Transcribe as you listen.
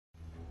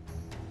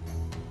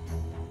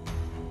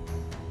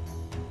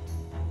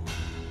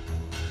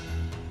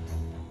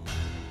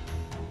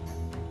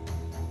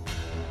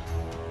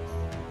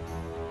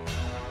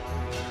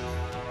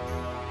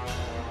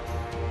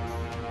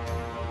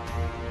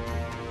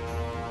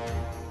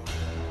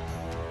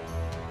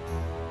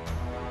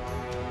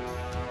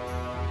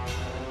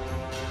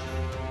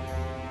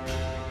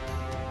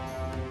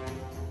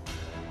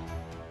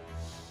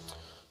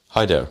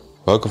Hi there,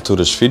 welcome to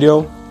this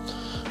video.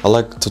 I'd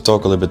like to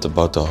talk a little bit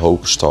about the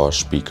Hopestar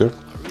speaker.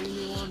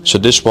 So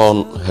this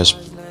one has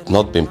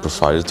not been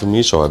provided to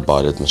me, so I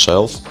bought it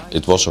myself.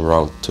 It was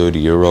around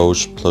 30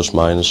 euros plus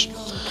minus.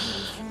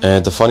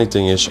 And the funny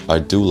thing is, I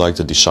do like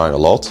the design a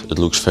lot. It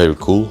looks very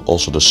cool.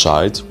 Also the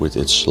side with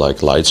its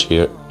lights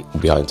here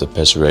behind the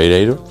passive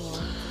radiator.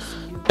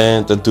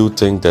 And I do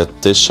think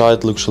that this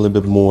side looks a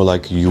little bit more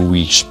like a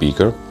UE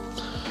speaker.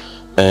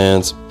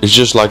 And it's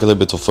just like a little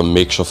bit of a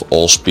mix of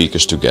all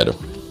speakers together.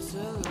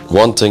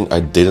 One thing I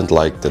didn't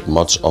like that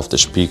much of the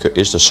speaker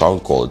is the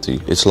sound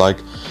quality. It's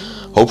like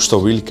Hopestar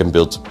really can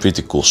build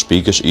pretty cool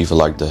speakers, even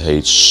like the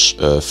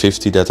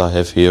H50 that I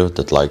have here,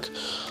 that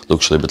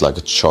looks a little bit like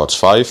a Charge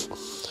 5.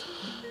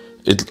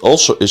 It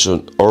also is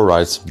an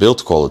alright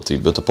build quality,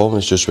 but the problem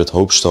is just with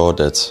Hopestar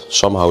that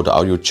somehow the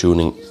audio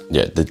tuning,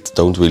 they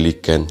don't really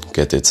can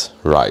get it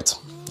right.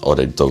 Or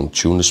they don't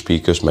tune the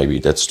speakers, maybe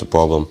that's the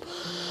problem.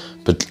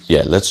 But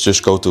yeah, let's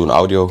just go to an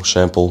audio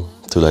sample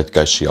to let you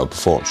guys see how it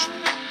performs.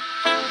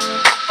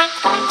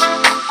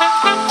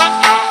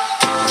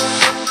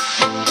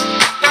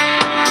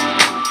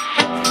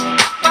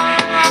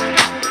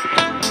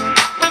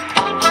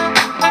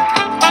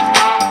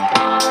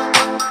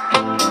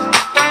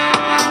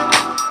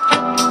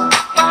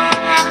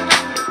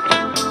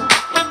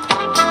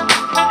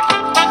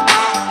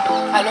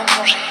 Allons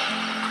plonger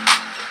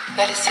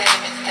vers les ciels de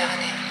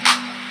Méditerranée.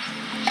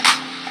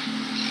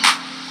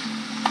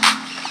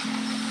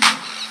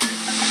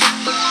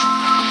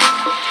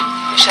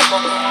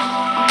 Échappons-nous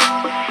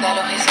vers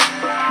l'horizon.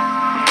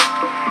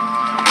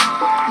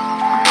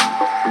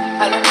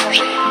 Allons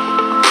plonger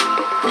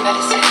vers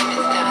les ciels de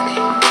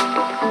Méditerranée.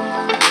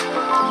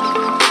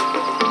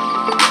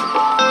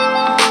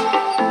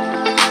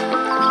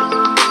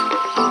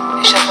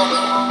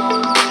 Échappons-nous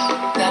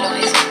vers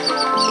l'horizon.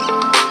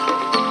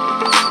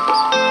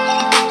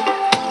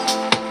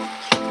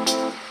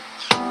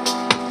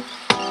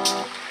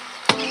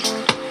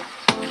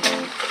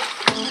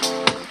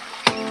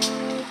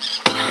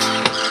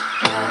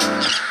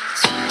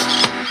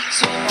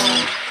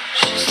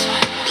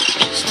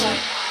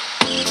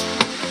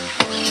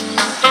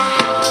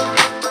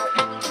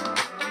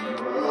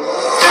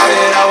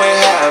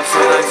 And I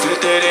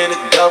flipped it in a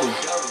double.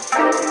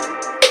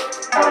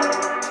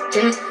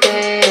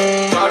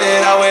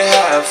 Started out with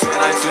half and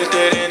I flipped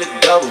it in a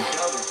double.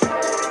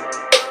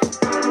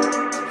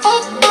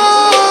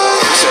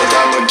 Said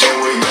I'm a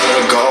gym, we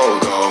gotta go.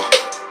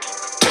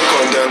 Take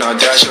one then I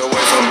dash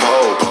away from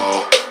pole.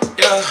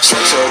 Yeah,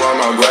 snakes around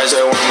my grass,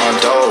 they want my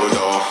dough.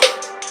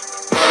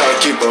 But I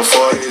keep a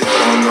 40, they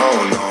don't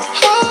know, no.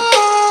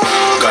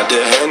 Got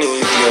the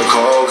Henny, the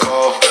cold.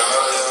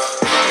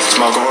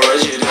 Smoke on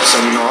Reggie, that's a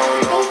no.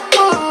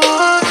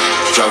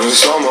 Driving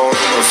slow-mo in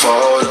the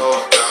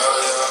photo.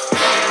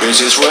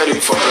 Bitches ready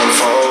for the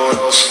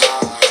photos.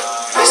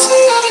 I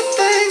see all the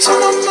things on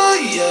my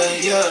mind,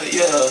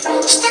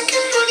 yeah.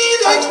 Stacking money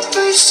like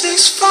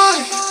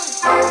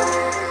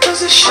 365. Cause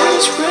this shit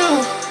is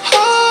real.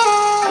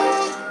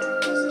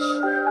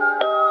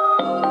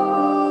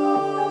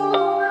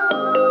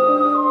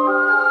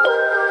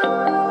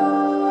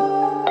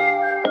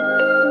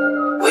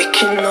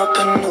 Waking up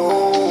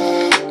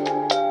anew.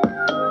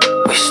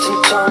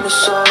 Wasting time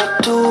is all I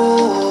do.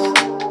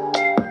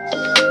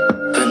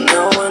 But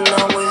now when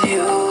I'm with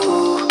you,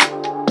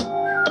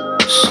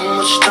 so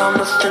much time,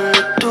 nothing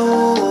to do.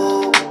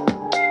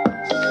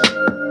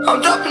 I'm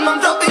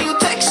dropping you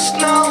texts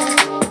now.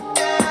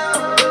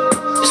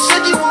 You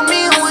said you want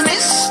me when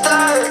it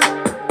starts.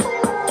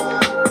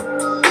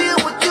 Being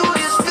with you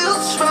just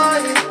feels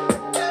right.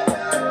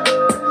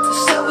 You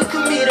said we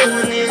could meet it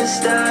when it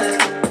starts.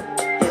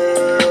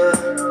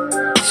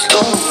 Yeah, it's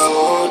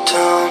going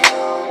down.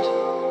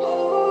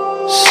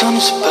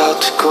 Sun's about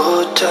to go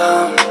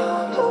down.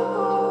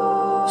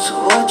 So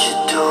what you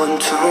doing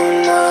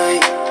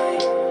tonight?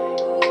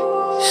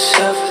 It's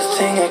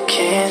everything I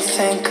can't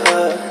think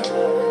of.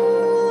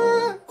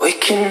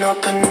 Waking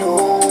up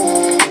anew.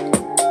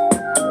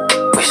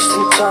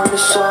 Wasting time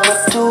is all I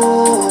do.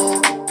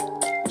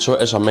 So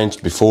as I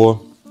mentioned before,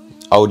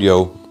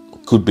 audio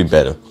could be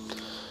better.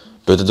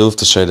 But I do have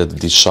to say that the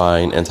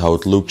design and how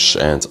it looks,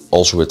 and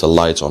also with the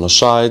lights on the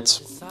side,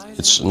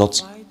 it's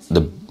not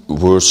the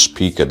worst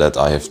speaker that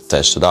I have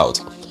tested out.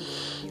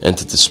 And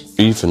it is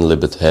even a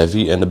little bit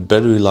heavy, and the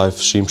battery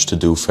life seems to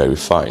do very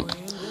fine.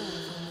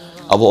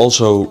 I will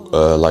also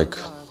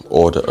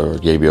order a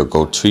JBL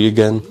Go 3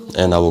 again,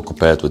 and I will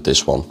compare it with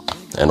this one.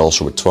 And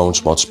also with Throne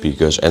Smart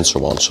speakers and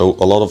so on. So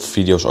a lot of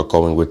videos are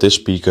coming with this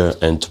speaker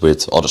and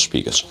with other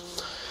speakers.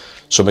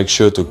 So make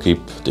sure to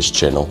keep this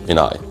channel in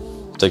eye.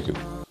 Thank you.